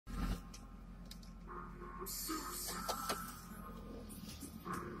Hi,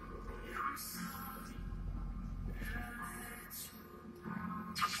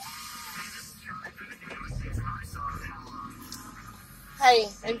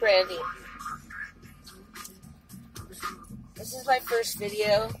 I'm Brandy. This is my first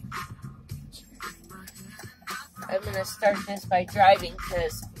video. I'm going to start this by driving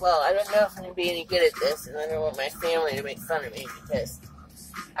because, well, I don't know if I'm going to be any good at this, and I don't want my family to make fun of me because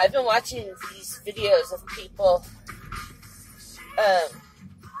I've been watching these videos of people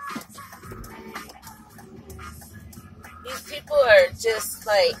these people are just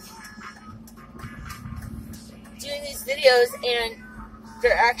like doing these videos, and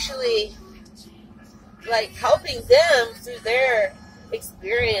they're actually like helping them through their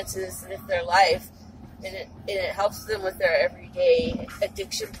experiences with their life, and it helps them with their everyday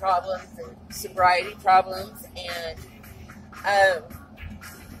addiction problems and sobriety problems, and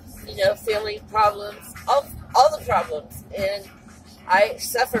family problems, all the problems. And I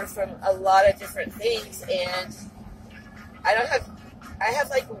suffer from a lot of different things, and I have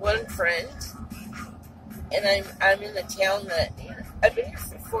like one friend, and I'm in the town that, I've been here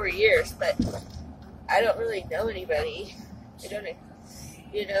for 4 years, but I don't really know anybody. I don't,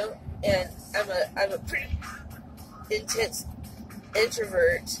 and I'm a pretty intense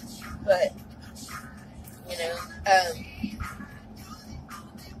introvert, but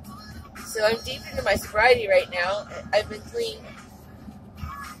so I'm deep into my sobriety right now. I've been clean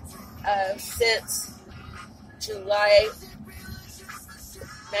since July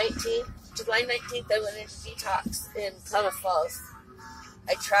 19th. July 19th, I went into detox in Klamath Falls.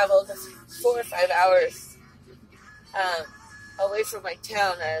 I traveled 4 or 5 hours away from my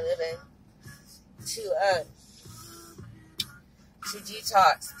town that I live in to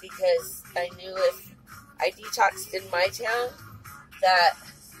detox, because I knew if I detoxed in my town that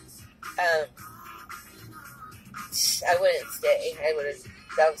I wouldn't stay. I would have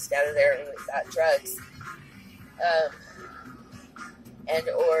bounced out of there and got drugs.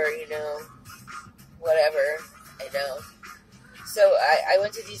 Whatever, So I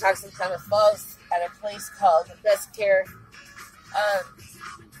went to detox in Klamath Falls at a place called Best Care.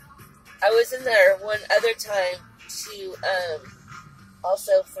 I was in there one other time to,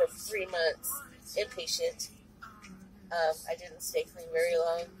 also for 3 months, inpatient. I didn't stay clean very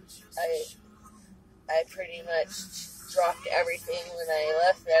long. I pretty much dropped everything when I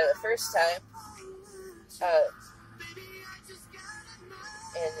left there the first time.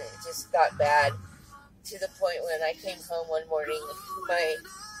 And it just got bad to the point when I came home one morning, my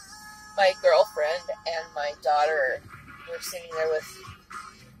girlfriend and my daughter were sitting there with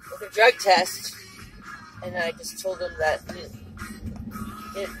a drug test, and I just told them that they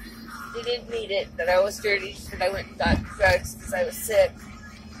didn't need it, that I was dirty, that I went and got drugs because I was sick,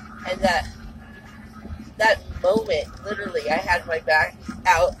 and that moment, literally, I had my bag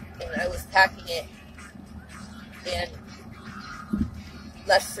out, and I was packing it, and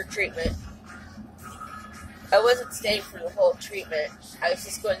left for treatment. I wasn't staying for the whole treatment. I was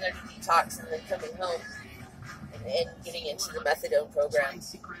just going there to detox and then coming home and getting into the methadone program.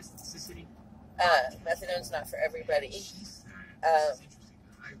 Methadone's not for everybody.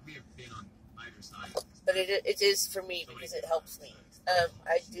 But it is for me because it helps me.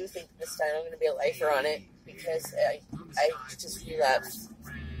 I do think this time I'm going to be a lifer on it because I just relapsed.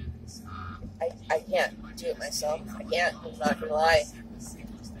 I can't do it myself. I can't. I'm not going to lie.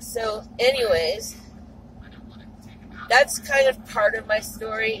 So, anyways, that's kind of part of my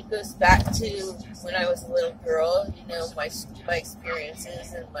story. It goes back to when I was a little girl, my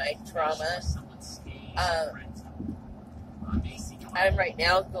experiences and my trauma. I'm right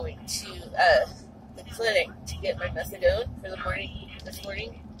now going to the clinic to get my methadone for the morning. This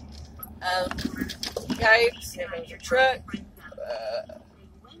morning, guys, here comes your truck.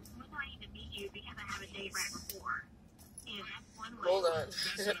 Hold on.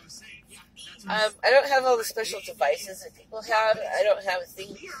 I don't have all the special devices that people have. I don't have a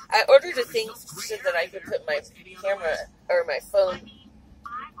thing. I ordered a thing so that I could put my camera or my phone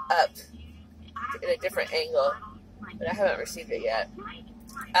up in a different angle, but I haven't received it yet.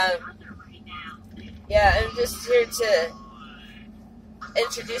 I'm just here to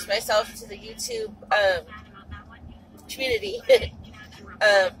introduce myself to the YouTube community.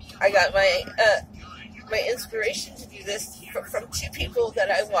 I got my inspiration to do this from 2 people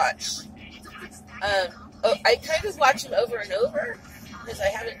that I watch. I kind of watch them over and over because I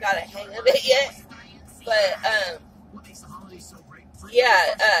haven't got a hang of it yet. But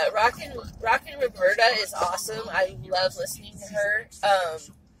Rockin' Roberta is awesome. I love listening to her.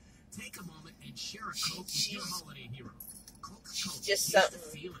 She's just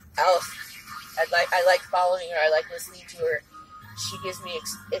something else. I like following her. I like listening to her. She gives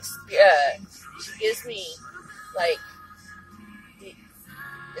me like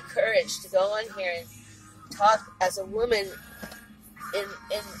the courage to go on here and talk as a woman in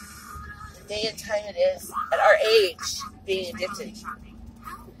the day and time it is at our age being addicted.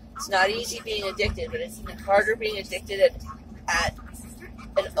 It's not easy being addicted, but it's even harder being addicted at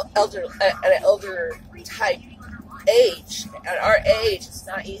an elder type age. At our age, it's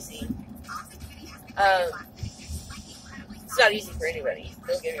not easy. It's not easy for anybody.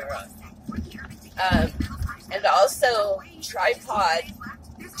 Don't get me wrong. And also, Tripod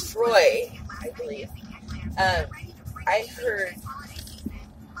Troy, I believe. I heard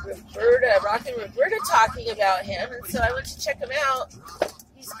Rockin' Roberta talking about him, and so I went to check him out.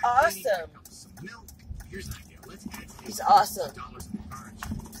 He's awesome. He's awesome.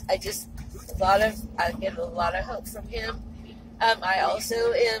 I get a lot of help from him. I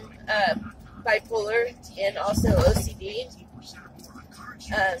also am bipolar and also OCD.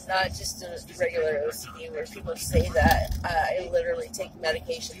 Not just a regular OCD where people say that. I literally take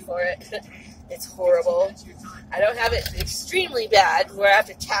medication for it. It's horrible. I don't have it extremely bad where I have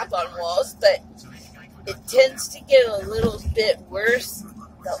to tap on walls, but it tends to get a little bit worse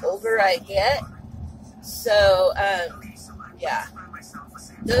the older I get. So, yeah.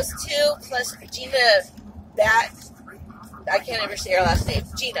 Those two plus Gina I can't ever say her last name.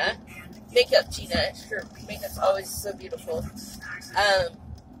 Gina. Makeup Gina. Her makeup's always so beautiful. I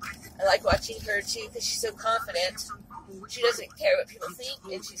like watching her too because she's so confident. She doesn't care what people think,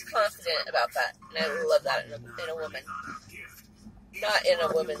 and she's confident about that. And I love that in a woman. Not in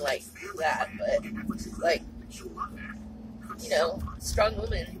a woman like that, but like, you know, strong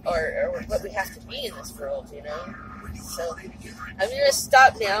women or what we have to be in this world, you know. So I'm gonna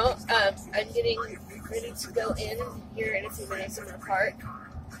stop now. I'm getting ready to go in here in a few minutes. I'm gonna park.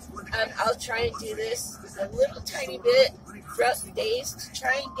 I'll try and do this a little tiny bit throughout the days to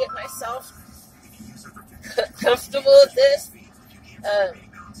try and get myself comfortable with this.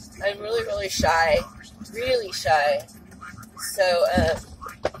 I'm really, really shy. Really shy. So,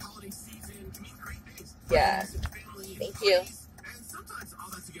 yeah. Thank you.